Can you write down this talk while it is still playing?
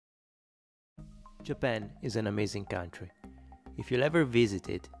Japan is an amazing country. If you'll ever visit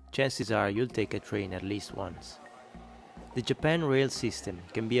it, chances are you'll take a train at least once. The Japan rail system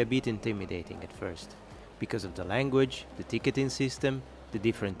can be a bit intimidating at first, because of the language, the ticketing system, the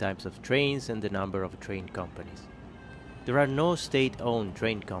different types of trains and the number of train companies. There are no state-owned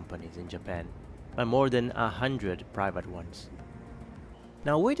train companies in Japan, but more than 100 private ones.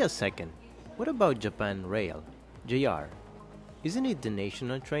 Now wait a second, what about Japan Rail, JR? Isn't it the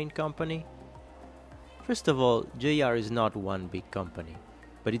national train company? First of all, JR is not one big company,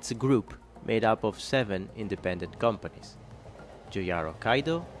 but it's a group made up of 7 independent companies. JR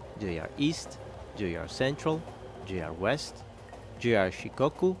Hokkaido, JR East, JR Central, JR West, JR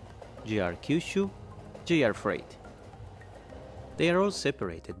Shikoku, JR Kyushu, JR Freight. They are all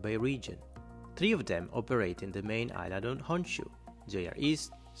separated by region. 3 of them operate in the main island of Honshu, JR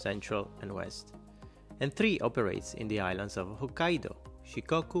East, Central and West, and 3 operates in the islands of Hokkaido,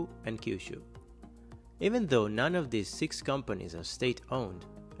 Shikoku and Kyushu. Even though none of these 6 companies are state-owned,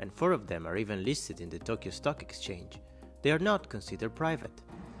 and 4 of them are even listed in the Tokyo Stock Exchange, they are not considered private.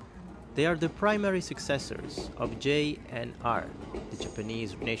 They are the primary successors of JNR, the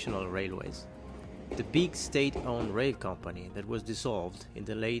Japanese National Railways, the big state-owned rail company that was dissolved in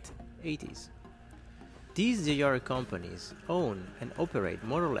the late 80s. These JR companies own and operate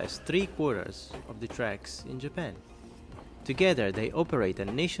more or less 3/4 of the tracks in Japan. Together they operate a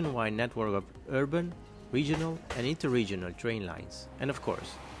nationwide network of urban, regional and interregional train lines, and of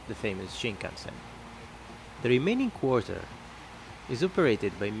course, the famous Shinkansen. The remaining quarter is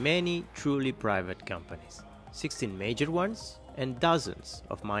operated by many truly private companies, 16 major ones and dozens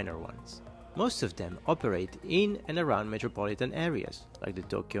of minor ones. Most of them operate in and around metropolitan areas, like the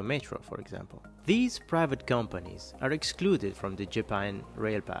Tokyo Metro, for example. These private companies are excluded from the Japan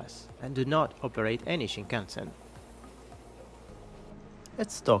Rail Pass and do not operate any Shinkansen.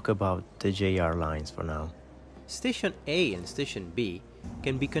 Let's talk about the JR lines for now. Station A and Station B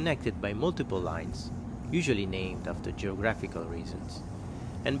can be connected by multiple lines, usually named after geographical reasons,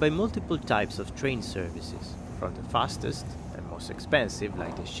 and by multiple types of train services, from the fastest and most expensive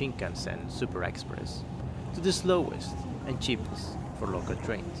like the Shinkansen Super Express, to the slowest and cheapest for local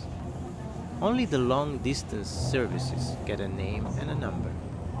trains. Only the long-distance services get a name and a number.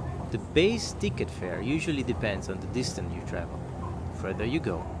 The base ticket fare usually depends on the distance you travel. The further you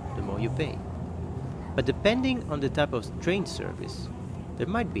go, the more you pay. But depending on the type of train service, there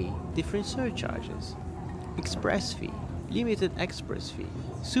might be different surcharges. Express fee, limited express fee,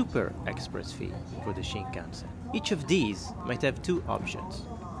 super express fee for the Shinkansen. Each of these might have 2 options: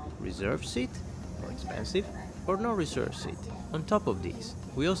 reserve seat, more expensive, or no reserve seat. On top of these,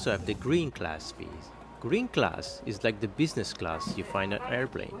 we also have the green class fees. Green class is like the business class you find on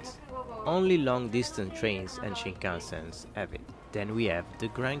airplanes. Only long distance trains and Shinkansens have it. Then we have the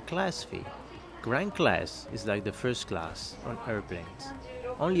grand class fee. Grand class is like the first class on airplanes.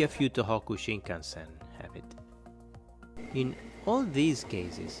 Only a few Tohoku Shinkansen have it. In all these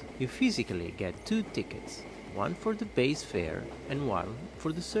cases, you physically get 2 tickets, one for the base fare and one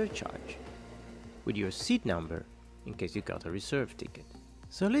for the surcharge, with your seat number in case you got a reserve ticket.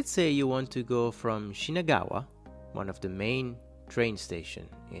 So let's say you want to go from Shinagawa, one of the main train stations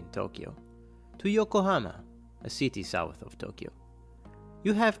in Tokyo, to Yokohama, a city south of Tokyo.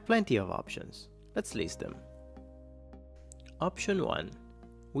 You have plenty of options. Let's list them. Option 1.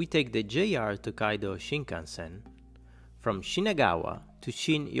 We take the JR Tokaido Shinkansen from Shinagawa to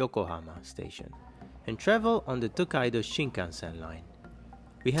Shin-Yokohama station and travel on the Tokaido Shinkansen line.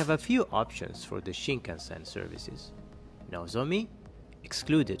 We have a few options for the Shinkansen services: Nozomi,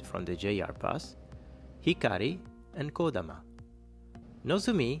 excluded from the JR Pass, Hikari and Kodama.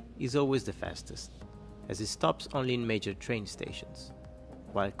 Nozomi is always the fastest, as it stops only in major train stations,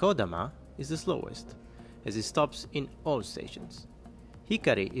 while Kodama is the slowest, as it stops in all stations.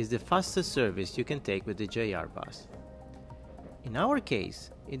 Hikari is the fastest service you can take with the JR Pass. In our case,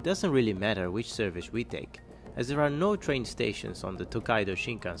 it doesn't really matter which service we take, as there are no train stations on the Tokaido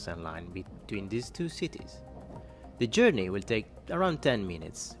Shinkansen line between these 2 cities. The journey will take around 10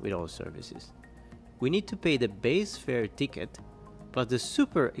 minutes with all services. We need to pay the base fare ticket plus the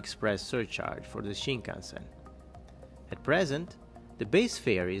Super Express surcharge for the Shinkansen. At present, the base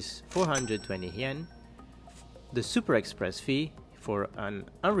fare is 420 yen, the Super Express fee for an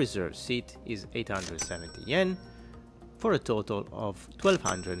unreserved seat is 870 yen, for a total of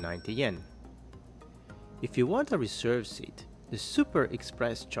 1290 yen. If you want a reserved seat, the Super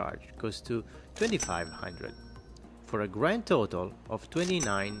Express charge goes to 2500, for a grand total of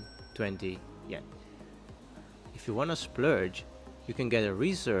 2920 yen. If you want to splurge, you can get a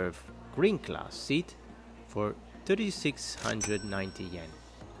reserved green class seat for 3690 yen.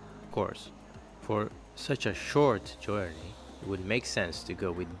 Of course, For such a short journey, it would make sense to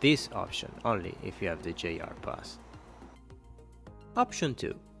go with this option only if you have the JR pass. Option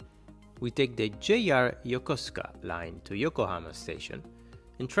 2. We take the JR Yokosuka line to Yokohama station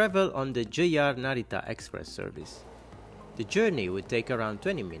and travel on the JR Narita Express service. The journey would take around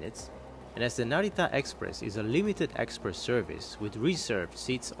 20 minutes, and as the Narita Express is a limited express service with reserved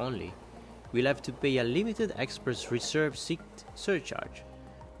seats only, we'll have to pay a limited express reserved seat surcharge,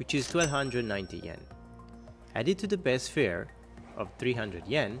 which is 1290 yen. Add it to the base fare of 300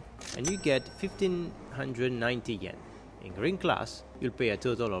 yen and you get 1590 yen. In green class, you'll pay a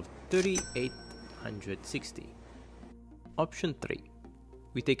total of 3860. Option 3.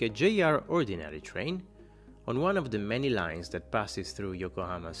 We take a JR ordinary train on one of the many lines that passes through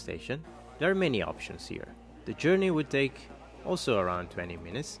Yokohama station. There are many options here. The journey would take also around 20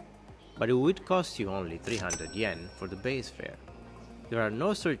 minutes, but it would cost you only 300 yen for the base fare. There are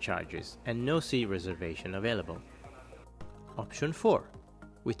no surcharges and no seat reservation available. Option 4.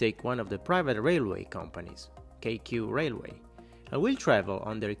 We take one of the private railway companies, KQ Railway, and we'll travel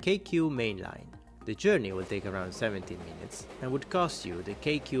on their KQ main line. The journey will take around 17 minutes and would cost you the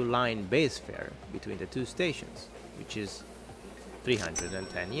KQ line base fare between the two stations, which is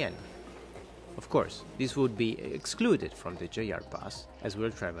 310 yen. Of course, this would be excluded from the JR pass as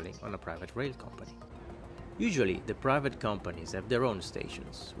we're traveling on a private rail company. Usually, the private companies have their own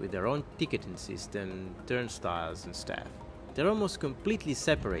stations, with their own ticketing system, turnstiles and staff. They're almost completely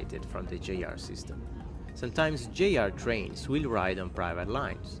separated from the JR system. Sometimes JR trains will ride on private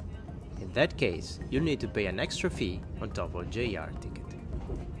lines. In that case, you'll need to pay an extra fee on top of JR ticket.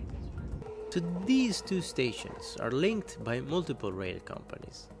 So these two stations are linked by multiple rail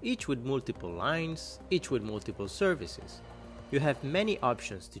companies, each with multiple lines, each with multiple services. You have many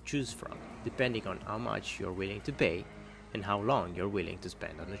options to choose from, depending on how much you're willing to pay and how long you're willing to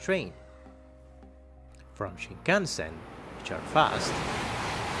spend on the train. From Shinkansen, which are fast,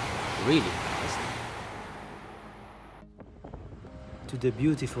 really fast, to the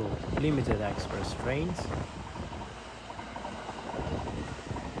beautiful limited express trains,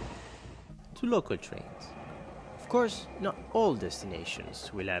 to local trains. Of course, not all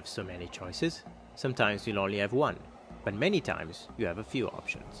destinations will have so many choices. Sometimes you'll only have one, but many times you have a few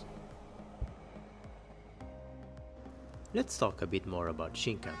options. Let's talk a bit more about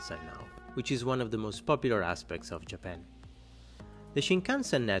Shinkansen now, which is one of the most popular aspects of Japan. The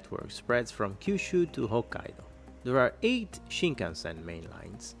Shinkansen network spreads from Kyushu to Hokkaido. There are 8 Shinkansen main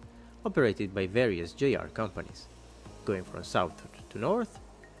lines, operated by various JR companies, going from south to north: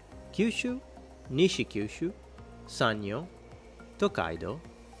 Kyushu, Nishi-Kyushu, Sanyo, Tokaido,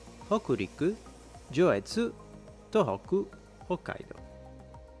 Hokuriku, Joetsu, Tohoku, Hokkaido.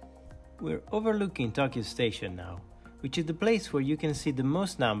 We're overlooking Tokyo Station now, which is the place where you can see the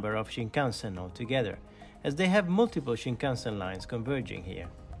most number of Shinkansen altogether, as they have multiple Shinkansen lines converging here.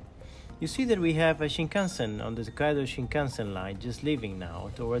 You see that we have a Shinkansen on the Tokaido Shinkansen line just leaving now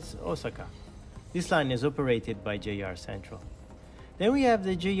towards Osaka. This line is operated by JR Central. Then we have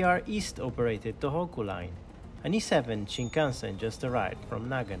the JR East operated Tohoku line, an E7 Shinkansen just arrived from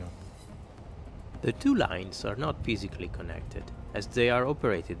Nagano. The two lines are not physically connected, as they are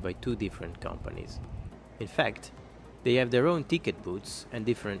operated by two different companies. In fact, they have their own ticket booths and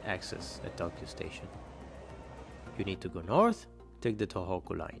different access at Tokyo Station. You need to go north, take the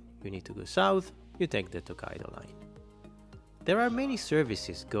Tohoku line. You need to go south, you take the Tokaido line. There are many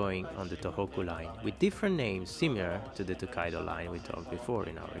services going on the Tohoku line with different names similar to the Tokaido line we talked before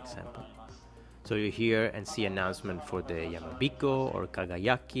in our example. So you hear and see announcement for the Yamabiko or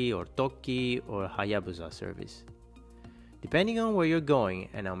Kagayaki or Toki or Hayabusa service, depending on where you're going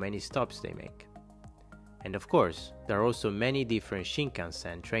and how many stops they make. And of course, there are also many different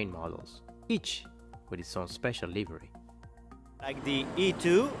Shinkansen train models, each with its own special livery. Like the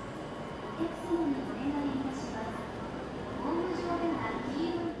E2,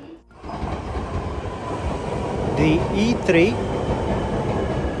 the E3,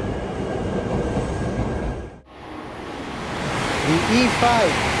 the E5,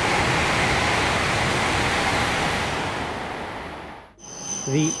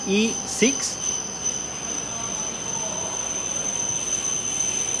 the E6,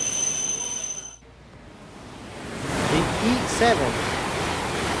 the E7,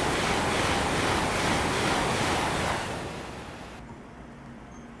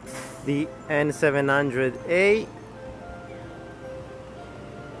 the N700A,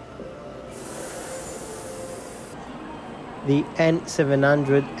 the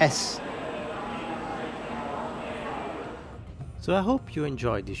N700S. So I hope you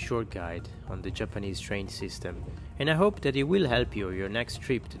enjoyed this short guide on the Japanese train system, and I hope that it will help you on your next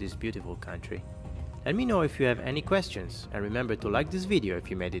trip to this beautiful country. Let me know if you have any questions, and remember to like this video if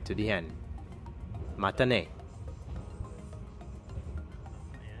you made it to the end. Mata ne!